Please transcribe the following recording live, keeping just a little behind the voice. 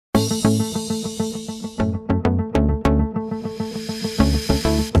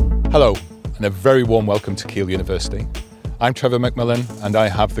Hello, and a very warm welcome to Keele University. I'm Trevor McMillan, and I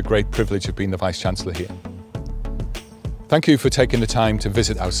have the great privilege of being the Vice-Chancellor here. Thank you for taking the time to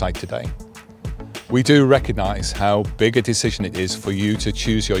visit our site today. We do recognise how big a decision it is for you to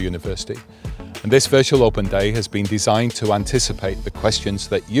choose your university, and this virtual open day has been designed to anticipate the questions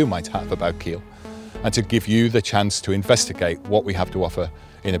that you might have about Keele, and to give you the chance to investigate what we have to offer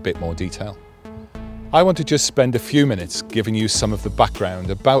in a bit more detail. I want to just spend a few minutes giving you some of the background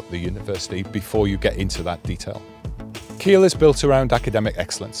about the university before you get into that detail. Keele is built around academic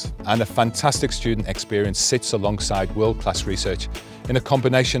excellence, and a fantastic student experience sits alongside world-class research in a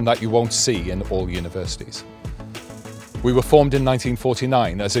combination that you won't see in all universities. We were formed in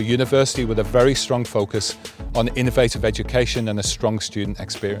 1949 as a university with a very strong focus on innovative education and a strong student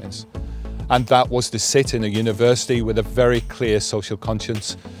experience. And that was to sit in a university with a very clear social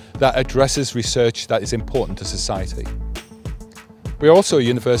conscience that addresses research that is important to society. We are also a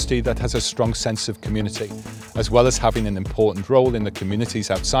university that has a strong sense of community, as well as having an important role in the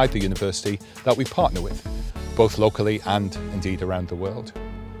communities outside the university that we partner with, both locally and indeed around the world.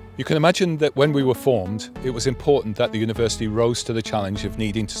 You can imagine that when we were formed, it was important that the university rose to the challenge of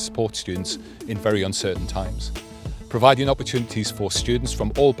needing to support students in very uncertain times, providing opportunities for students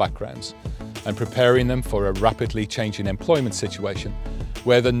from all backgrounds and preparing them for a rapidly changing employment situation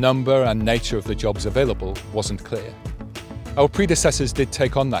where the number and nature of the jobs available wasn't clear. Our predecessors did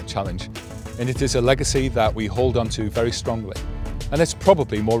take on that challenge, and it is a legacy that we hold on to very strongly. And it's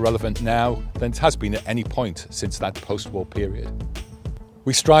probably more relevant now than it has been at any point since that post-war period.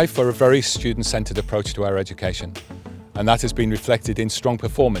 We strive for a very student-centred approach to our education, and that has been reflected in strong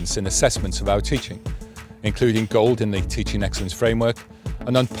performance in assessments of our teaching, including gold in the Teaching Excellence Framework,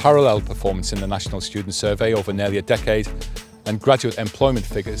 an unparalleled performance in the National Student Survey over nearly a decade, and graduate employment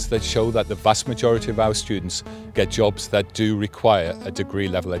figures that show that the vast majority of our students get jobs that do require a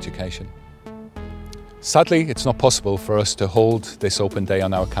degree-level education. Sadly, it's not possible for us to hold this open day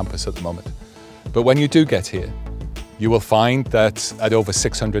on our campus at the moment. But when you do get here, you will find that at over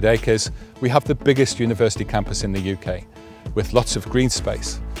 600 acres, we have the biggest university campus in the UK, with lots of green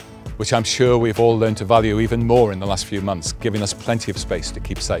space, which I'm sure we've all learned to value even more in the last few months, giving us plenty of space to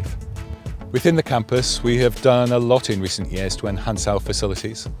keep safe. Within the campus, we have done a lot in recent years to enhance our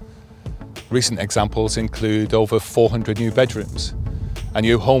facilities. Recent examples include over 400 new bedrooms, a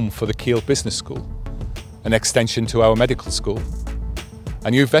new home for the Keele Business School, an extension to our medical school. A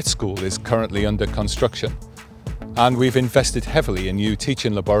new vet school is currently under construction, and we've invested heavily in new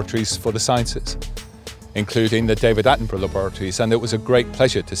teaching laboratories for the sciences, including the David Attenborough laboratories, and it was a great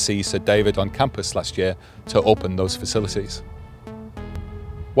pleasure to see Sir David on campus last year to open those facilities.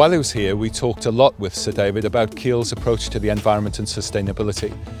 While he was here, we talked a lot with Sir David about Keele's approach to the environment and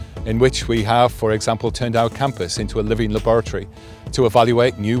sustainability, in which we have, for example, turned our campus into a living laboratory to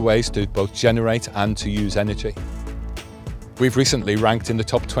evaluate new ways to both generate and to use energy. We've recently ranked in the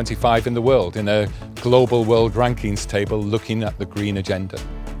top 25 in the world in a global world rankings table looking at the green agenda.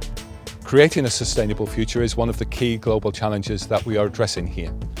 Creating a sustainable future is one of the key global challenges that we are addressing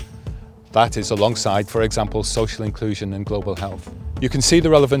here. That is alongside, for example, social inclusion and global health. You can see the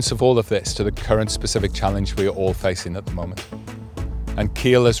relevance of all of this to the current specific challenge we are all facing at the moment. And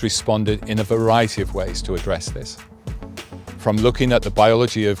Keele has responded in a variety of ways to address this. From looking at the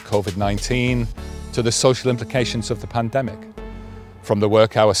biology of COVID-19 to the social implications of the pandemic, from the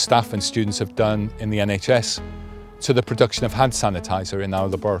work our staff and students have done in the NHS to the production of hand sanitizer in our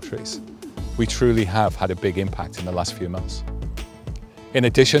laboratories. We truly have had a big impact in the last few months. In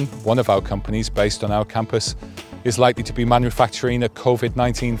addition, one of our companies based on our campus is likely to be manufacturing a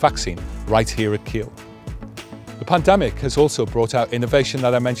COVID-19 vaccine right here at Keele. The pandemic has also brought out innovation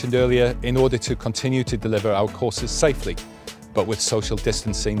that I mentioned earlier in order to continue to deliver our courses safely, but with social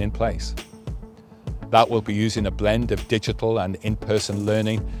distancing in place. That will be using a blend of digital and in-person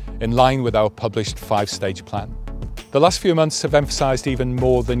learning in line with our published 5-stage plan. The last few months have emphasised even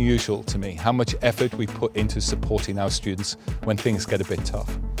more than usual to me how much effort we put into supporting our students when things get a bit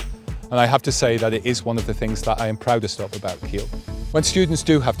tough. And I have to say that it is one of the things that I am proudest of about Keele. When students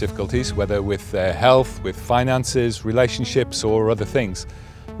do have difficulties, whether with their health, with finances, relationships or other things,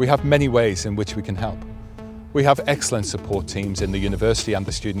 we have many ways in which we can help. We have excellent support teams in the university and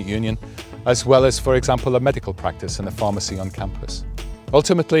the student union, as well as, for example, a medical practice and a pharmacy on campus.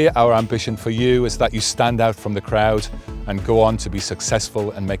 Ultimately, our ambition for you is that you stand out from the crowd and go on to be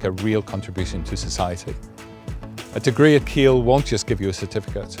successful and make a real contribution to society. A degree at Keele won't just give you a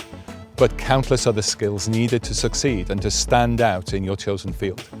certificate, but countless other skills needed to succeed and to stand out in your chosen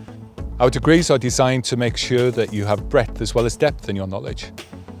field. Our degrees are designed to make sure that you have breadth as well as depth in your knowledge.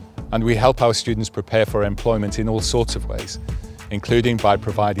 And we help our students prepare for employment in all sorts of ways, including by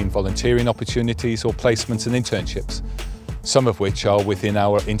providing volunteering opportunities or placements and internships, some of which are within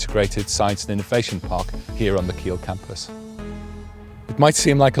our integrated Science and Innovation Park here on the Keele campus. It might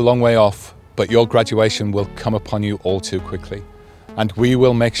seem like a long way off, but your graduation will come upon you all too quickly, and we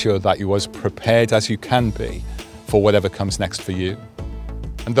will make sure that you're as prepared as you can be for whatever comes next for you.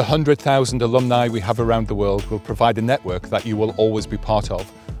 And the 100,000 alumni we have around the world will provide a network that you will always be part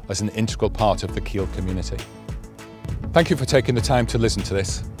of as an integral part of the Keele community. Thank you for taking the time to listen to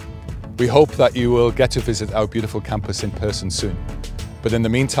this. We hope that you will get to visit our beautiful campus in person soon. But in the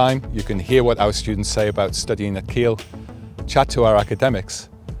meantime, you can hear what our students say about studying at Keele, chat to our academics,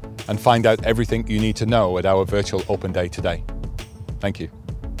 and find out everything you need to know at our virtual open day today. Thank you.